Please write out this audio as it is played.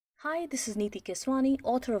Hi, this is Neeti Keswani,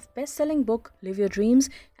 author of best-selling book Live Your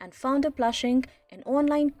Dreams and founder Plushing, an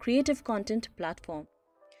online creative content platform.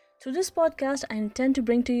 Through this podcast, I intend to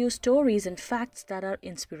bring to you stories and facts that are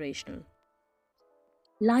inspirational.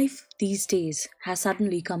 Life these days has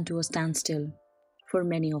suddenly come to a standstill for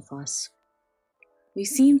many of us. We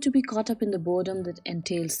seem to be caught up in the boredom that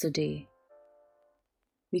entails the day.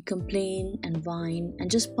 We complain and whine and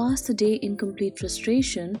just pass the day in complete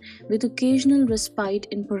frustration with occasional respite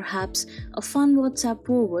in perhaps a fun WhatsApp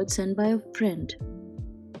forward sent by a friend.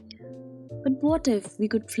 But what if we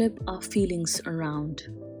could flip our feelings around?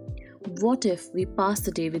 What if we pass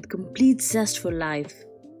the day with complete zest for life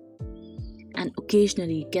and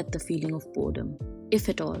occasionally get the feeling of boredom, if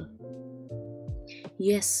at all?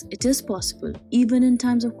 Yes, it is possible, even in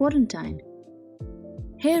times of quarantine.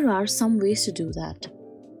 Here are some ways to do that.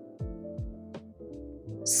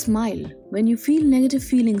 Smile when you feel negative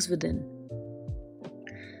feelings within.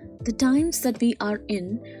 The times that we are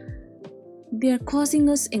in, they are causing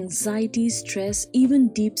us anxiety, stress,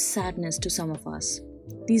 even deep sadness to some of us.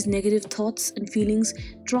 These negative thoughts and feelings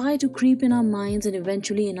try to creep in our minds and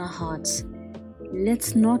eventually in our hearts.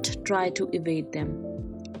 Let's not try to evade them.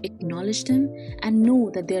 Acknowledge them and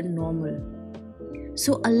know that they are normal.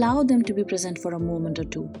 So allow them to be present for a moment or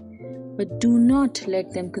two, but do not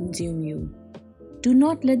let them consume you. Do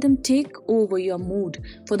not let them take over your mood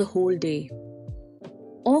for the whole day.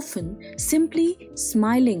 Often, simply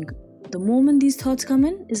smiling the moment these thoughts come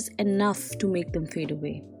in is enough to make them fade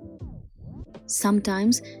away.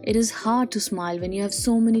 Sometimes it is hard to smile when you have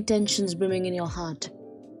so many tensions brimming in your heart.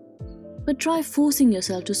 But try forcing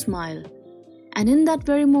yourself to smile, and in that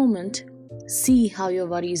very moment, see how your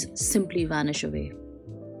worries simply vanish away.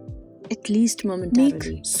 At least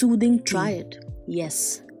momentarily. Make soothing try it.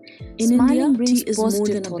 Yes. In Smiling India, brings is more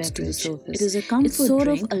than a beverage. It is a comfort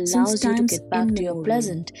drink allows you to get back to your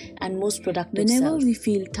pleasant and most productive Whenever self. We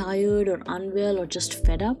feel tired or unwell or just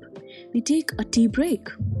fed up, we take a tea break.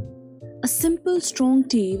 A simple strong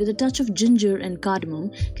tea with a touch of ginger and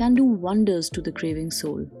cardamom can do wonders to the craving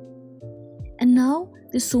soul. And now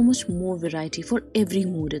there's so much more variety for every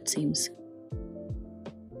mood, it seems.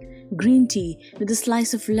 Green tea with a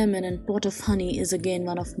slice of lemon and pot of honey is again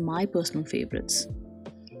one of my personal favorites.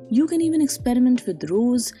 You can even experiment with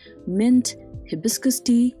rose, mint, hibiscus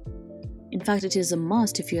tea. In fact, it is a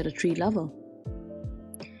must if you are a tea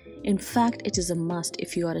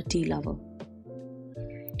lover.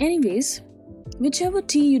 Anyways, whichever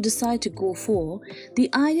tea you decide to go for, the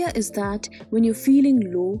idea is that when you're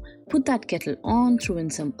feeling low, put that kettle on, throw in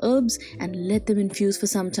some herbs and let them infuse for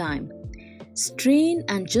some time. Strain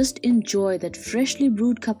and just enjoy that freshly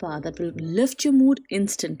brewed cuppa that will lift your mood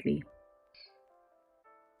instantly.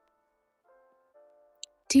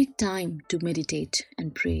 Take time to meditate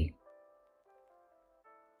and pray.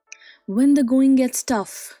 When the going gets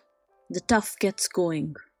tough, the tough gets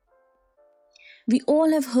going. We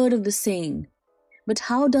all have heard of the saying, but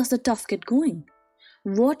how does the tough get going?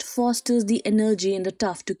 What fosters the energy in the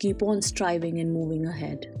tough to keep on striving and moving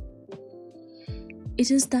ahead?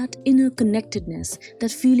 It is that inner connectedness, that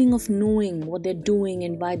feeling of knowing what they're doing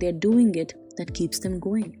and why they're doing it that keeps them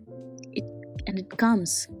going. It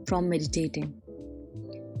comes from meditating.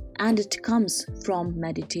 And it comes from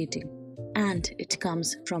meditating.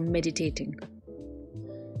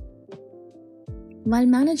 While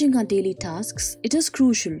managing our daily tasks, it is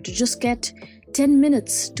crucial to just get 10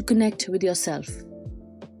 minutes to connect with yourself.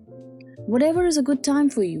 Whatever is a good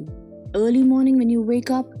time for you, early morning when you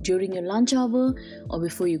wake up, during your lunch hour, or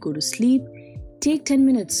before you go to sleep, take 10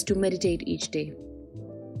 minutes to meditate each day.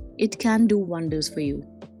 It can do wonders for you.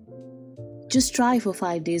 Just try for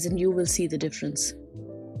 5 days and you will see the difference.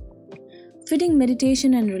 Fitting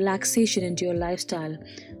meditation and relaxation into your lifestyle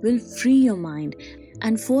will free your mind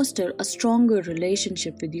and foster a stronger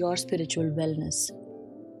relationship with your spiritual wellness.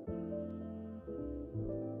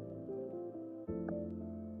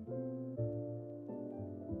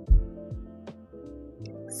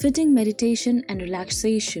 Fitting meditation and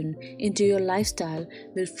relaxation into your lifestyle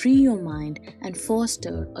will free your mind and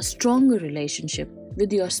foster a stronger relationship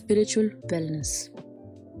with your spiritual wellness.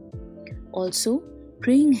 Also,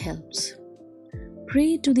 praying helps.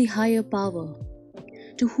 Pray to the higher power,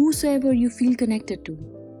 to whosoever you feel connected to.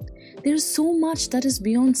 There is so much that is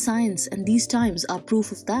beyond science, and these times are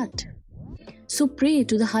proof of that. So pray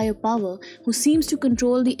to the higher power who seems to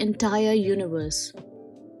control the entire universe.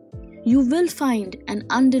 You will find an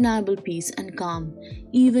undeniable peace and calm,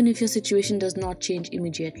 even if your situation does not change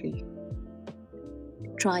immediately.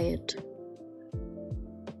 Try it.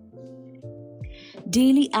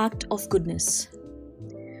 Daily act of goodness.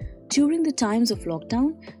 During the times of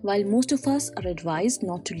lockdown, while most of us are advised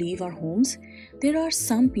not to leave our homes, there are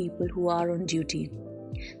some people who are on duty.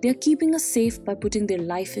 They are keeping us safe by putting their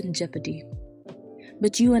life in jeopardy.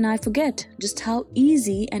 But you and I forget just how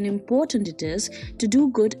easy and important it is to do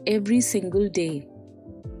good every single day.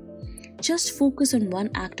 Just focus on one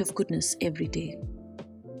act of goodness every day.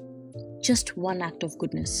 Just one act of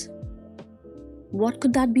goodness. What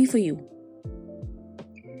could that be for you?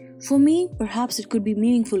 For me, perhaps it could be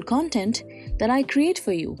meaningful content that I create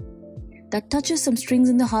for you, that touches some strings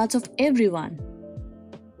in the hearts of everyone.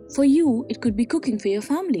 For you, it could be cooking for your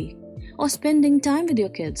family, or spending time with your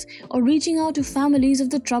kids, or reaching out to families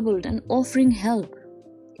of the troubled and offering help.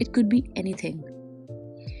 It could be anything.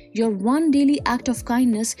 Your one daily act of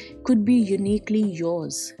kindness could be uniquely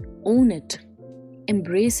yours. Own it,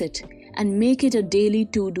 embrace it, and make it a daily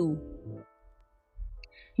to-do.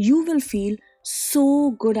 You will feel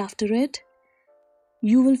so good after it.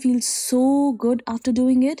 You will feel so good after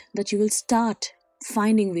doing it that you will start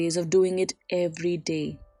finding ways of doing it every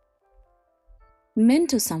day.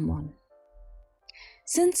 Mentor someone.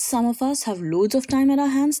 Since some of us have loads of time at our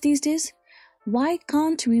hands these days, why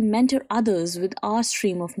can't we mentor others with our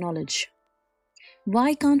stream of knowledge?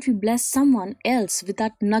 Why can't we bless someone else with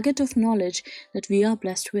that nugget of knowledge that we are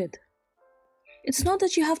blessed with? It's not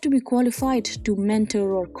that you have to be qualified to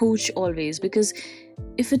mentor or coach always, because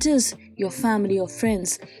if it is your family or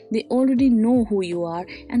friends, they already know who you are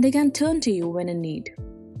and they can turn to you when in need.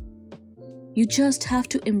 You just have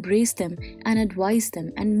to embrace them and advise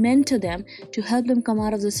them and mentor them to help them come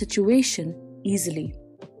out of the situation easily.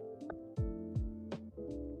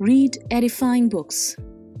 Read edifying books.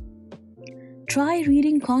 Try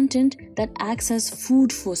reading content that acts as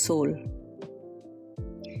food for soul.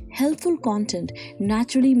 Helpful content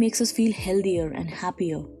naturally makes us feel healthier and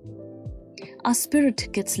happier. Our spirit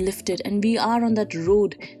gets lifted and we are on that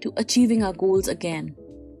road to achieving our goals again.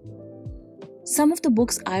 Some of the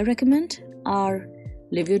books I recommend are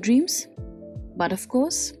Live Your Dreams, but of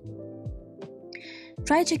course,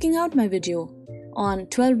 try checking out my video on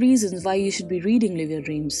 12 reasons why you should be reading Live Your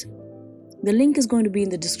Dreams. The link is going to be in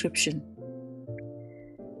the description.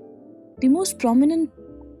 The most prominent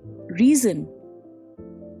reason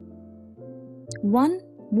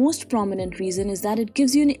is that it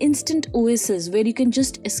gives you an instant oasis where you can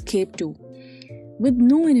just escape to, with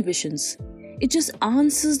no inhibitions. It just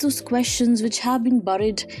answers those questions which have been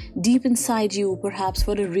buried deep inside you perhaps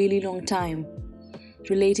for a really long time,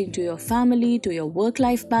 relating to your family, to your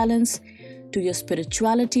work-life balance, to your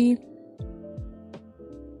spirituality,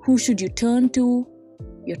 who should you turn to,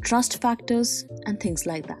 your trust factors, and things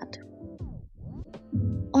like that.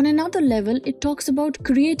 On another level, it talks about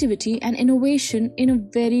creativity and innovation in a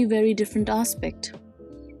very, very different aspect.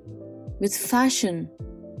 With fashion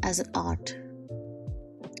as an art.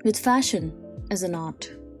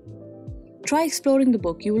 Try exploring the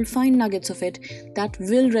book. You will find nuggets of it that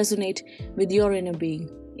will resonate with your inner being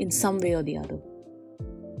in some way or the other.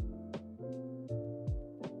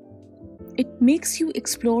 It makes you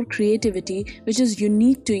explore creativity which is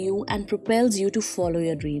unique to you and propels you to follow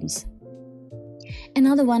your dreams.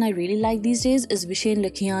 Another one I really like these days is Vishen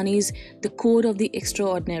Lakhiani's The Code of the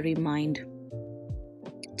Extraordinary Mind.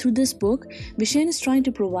 Through this book, Vishen is trying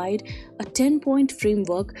to provide a 10-point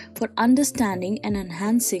framework for understanding and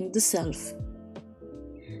enhancing the self.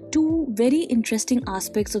 Two very interesting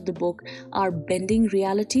aspects of the book are bending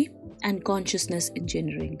reality and consciousness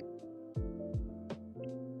engineering.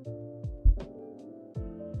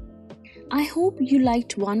 I hope you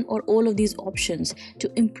liked one or all of these options to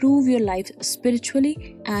improve your life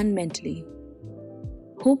spiritually and mentally.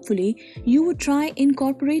 Hopefully, you would try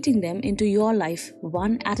incorporating them into your life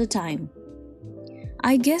one at a time.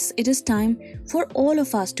 I guess it is time for all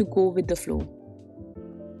of us to go with the flow.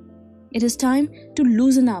 It is time to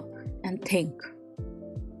loosen up and think.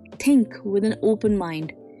 Think with an open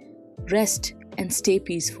mind, rest and stay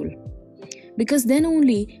peaceful. Because then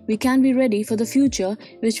only we can be ready for the future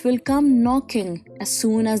which will come knocking as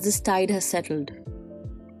soon as this tide has settled.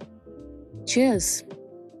 Cheers!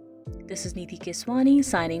 This is Neeti Keswani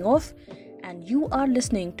signing off, and you are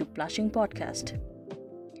listening to Blushing Podcast.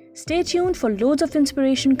 Stay tuned for loads of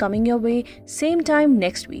inspiration coming your way same time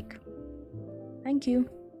next week. Thank you.